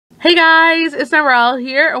Hey guys, it's Narelle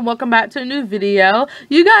here and welcome back to a new video.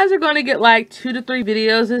 You guys are going to get like 2 to 3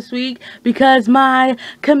 videos this week because my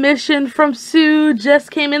commission from Sue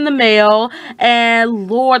just came in the mail, and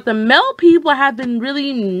Lord, the mail people have been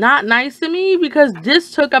really not nice to me because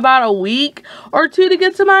this took about a week or 2 to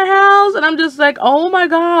get to my house, and I'm just like, oh my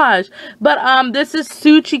gosh. But this is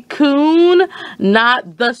Suchi-kun,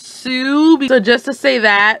 not the Sue. So just to say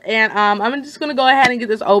that, and I'm just going to go ahead and get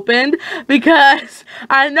this opened because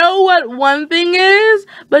I know what one thing is,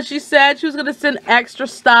 but she said she was gonna send extra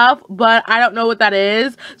stuff, but I don't know what that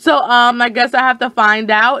is. So I guess I have to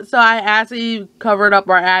find out. So I actually covered up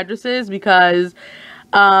our addresses because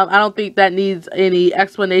I don't think that needs any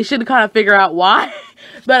explanation to kind of figure out why.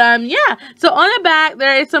 But yeah, so on the back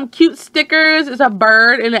there is some cute stickers. It's a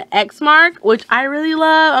bird and an X mark, which I really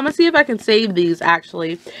love. I'm gonna see if I can save these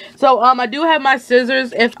actually. So I do have my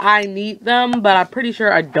scissors if I need them, but I'm pretty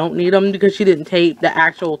sure I don't need them because she didn't tape the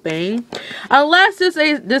actual thing, unless this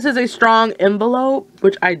is a strong envelope,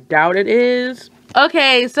 which I doubt it is.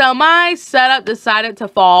 Okay, so my setup decided to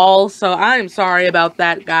fall, so I'm sorry about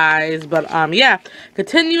that, guys. But yeah,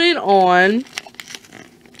 continuing on.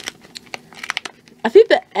 I think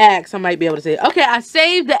the X I might be able to save. Okay, I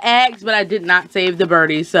saved the X, but I did not save the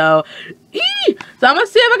birdie. So, so I'm gonna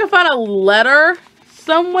see if I can find a letter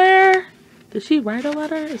somewhere. Did she write a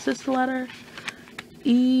letter? Is this the letter?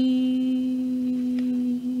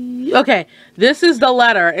 Okay, this is the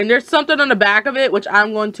letter, and there's something on the back of it which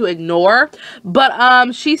I'm going to ignore.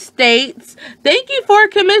 But she states, "Thank you for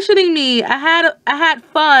commissioning me. I had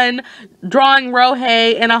fun drawing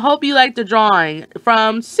Rohei, and I hope you liked the drawing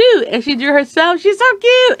from Sue." And she drew herself. She's so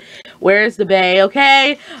cute. Where's the bae?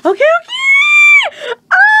 Okay. Oh my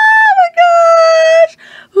gosh!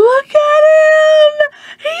 Look at him.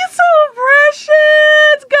 He's so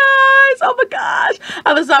precious, guys. Oh my gosh.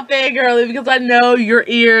 I'm gonna stop being girly because I know your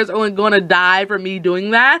ears are going to die for me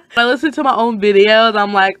doing that. I listen to my own videos.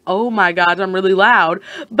 I'm like, oh my gosh, I'm really loud.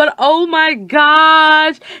 But oh my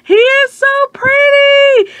gosh, he is so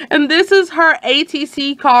pretty. And this is her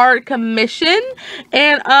ATC card commission.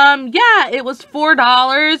 And yeah, it was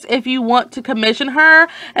 $4 if you want to commission her.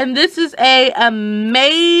 And this is a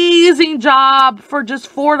amazing job for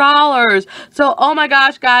just $4. So oh my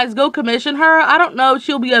gosh, guys, go commission her. I don't know if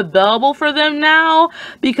she'll be available for them now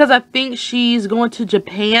because I think she's going to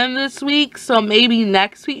Japan this week, so maybe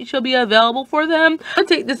next week she'll be available for them. I'm gonna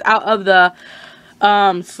take this out of the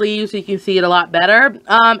sleeve so you can see it a lot better.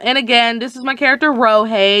 And again, this is my character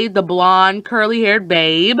Rohei, the blonde curly haired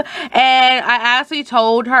babe, and I actually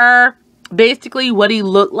told her basically what he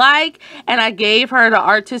looked like, and I gave her the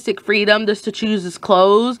artistic freedom just to choose his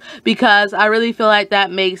clothes because I really feel like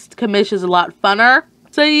that makes commissions a lot funner.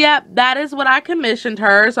 So yeah, that is what I commissioned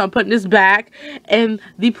her. So I'm putting this back in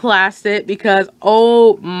the plastic because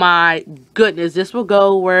oh my goodness, this will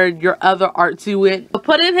go where your other artsy went. I'm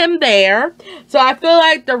putting him there. So I feel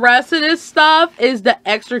like the rest of this stuff is the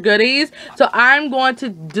extra goodies. So I'm going to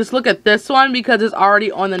just look at this one because it's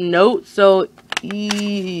already on the note. So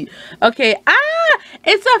okay,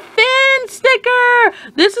 it's a fin sticker.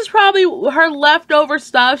 This is probably her leftover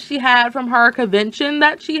stuff she had from her convention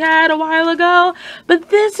that she had a while ago, but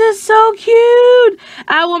this is so cute.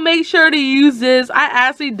 I will make sure to use this. I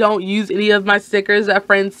actually don't use any of my stickers that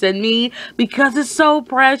friends send me because it's so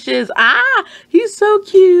precious. He's so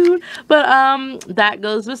cute. But that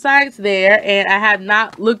goes besides there, and I have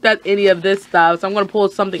not looked at any of this stuff, so I'm gonna pull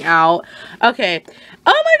something out. Okay.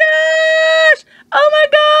 Oh my gosh! Oh my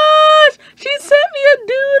gosh! She sent me a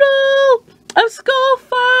doodle of Skull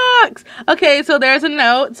Fox. Okay, so there's a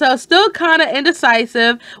note. So still kind of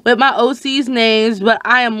indecisive with my OC's names, but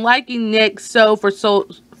I am liking Nick for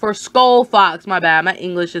Skull Fox. My bad, my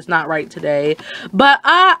English is not right today. But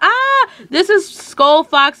this is Skull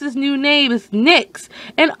Fox's new name. It's Nyx.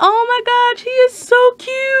 And oh my gosh, he is so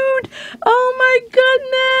cute. Oh my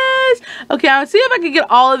goodness. Okay, I'll see if I can get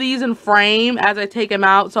all of these in frame as I take them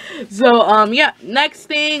out. So yeah, next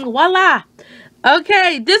thing, voila.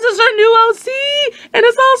 Okay, this is her new OC, and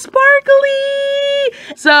it's all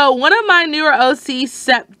sparkly. So, one of my newer OCs,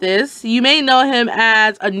 Septis, you may know him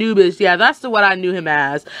as Anubis. Yeah, that's what I knew him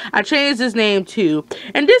as. I changed his name too.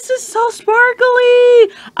 And this is so sparkly.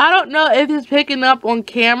 I don't know if it's picking up on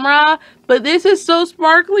camera, but this is so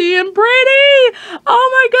sparkly and pretty. Oh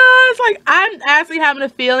my gosh, like I'm actually having a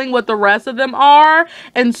feeling what the rest of them are.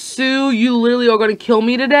 And Sue, you literally are going to kill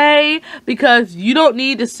me today because you don't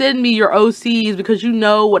need to send me your OCs because you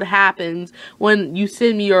know what happens when you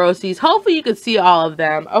send me your OCs. Hopefully you can see all of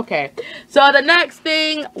them. Okay, so the next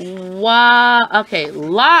thing, wow, okay, oh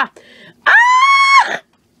my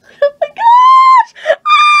gosh,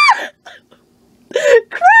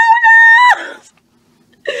 Crow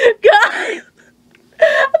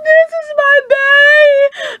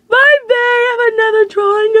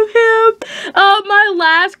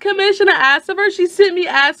commission I asked of her. She sent me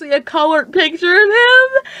actually a colored picture of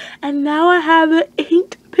him, and now I have an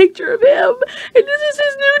inked picture of him, and this is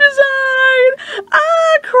his new design.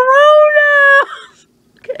 Kronos.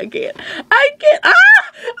 Okay, I can't. Oh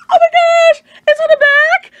my gosh, it's on the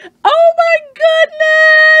back. Oh my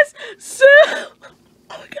goodness. So, oh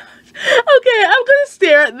my gosh. Okay, I'm gonna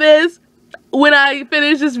stare at this when I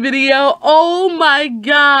finish this video. Oh my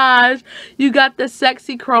gosh. You got the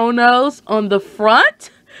sexy Kronos on the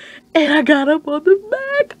front, and I got him on the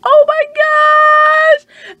back. Oh my gosh.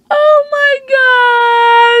 Oh my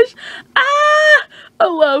gosh. I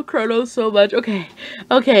love Kronos so much.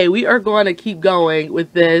 Okay, we are going to keep going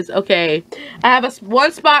with this. Okay, I have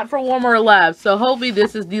one spot for one more left, so hopefully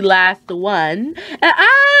this is the last one. And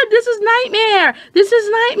this is Nightmare. This is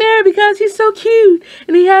Nightmare because he's so cute,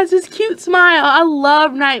 and he has this cute smile. I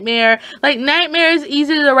love Nightmare. Like, Nightmare is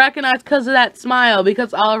easy to recognize because of that smile,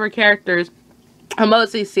 because all of her characters are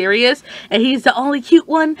mostly serious, and he's the only cute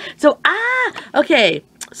one. So, okay.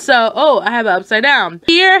 So, oh, I have it upside down.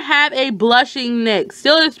 Here, have a blushing Nick.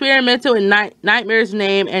 Still experimental in Nightmare's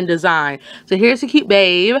name and design. So, here's a cute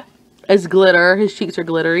babe. It's glitter. His cheeks are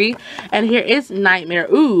glittery. And here is Nightmare.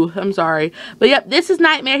 Ooh, I'm sorry. But, yep, this is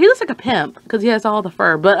Nightmare. He looks like a pimp because he has all the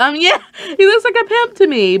fur. But, yeah, he looks like a pimp to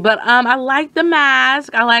me. But, I like the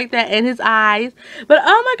mask. I like that and his eyes. But,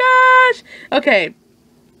 oh, my gosh. Okay.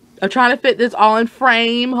 I'm trying to fit this all in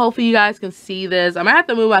frame. Hopefully you guys can see this. I'm going to have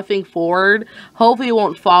to move my thing forward. Hopefully it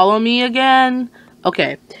won't follow me again.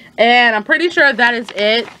 Okay. And I'm pretty sure that is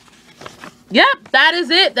it. Yep, that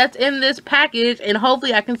is it. That's in this package. And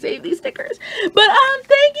hopefully I can save these stickers. But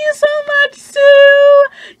thank you so much, Sue.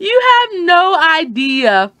 You have no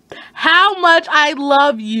idea how much I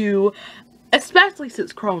love you. Especially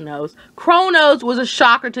since Kronos. Kronos was a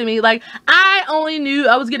shocker to me. Like, I only knew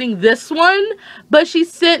I was getting this one, but she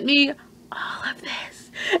sent me all of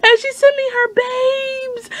this. And she sent me her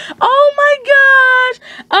babes. Oh my gosh.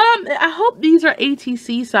 I hope these are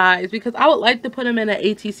ATC size, because I would like to put them in an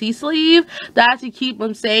ATC sleeve to actually keep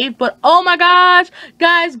them safe. But oh my gosh,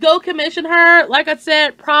 guys, go commission her. Like I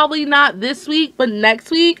said, probably not this week, but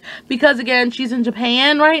next week, because again, she's in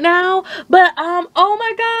Japan right now. But oh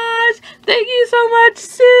my gosh, thank you so much,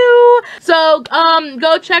 Sue. So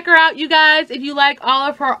go check her out, you guys, if you like all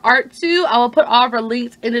of her art too. I will put all of her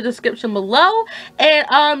links in the description below. And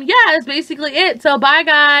yeah, that's basically it. So bye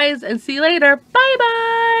guys, and see you later. Bye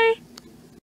bye.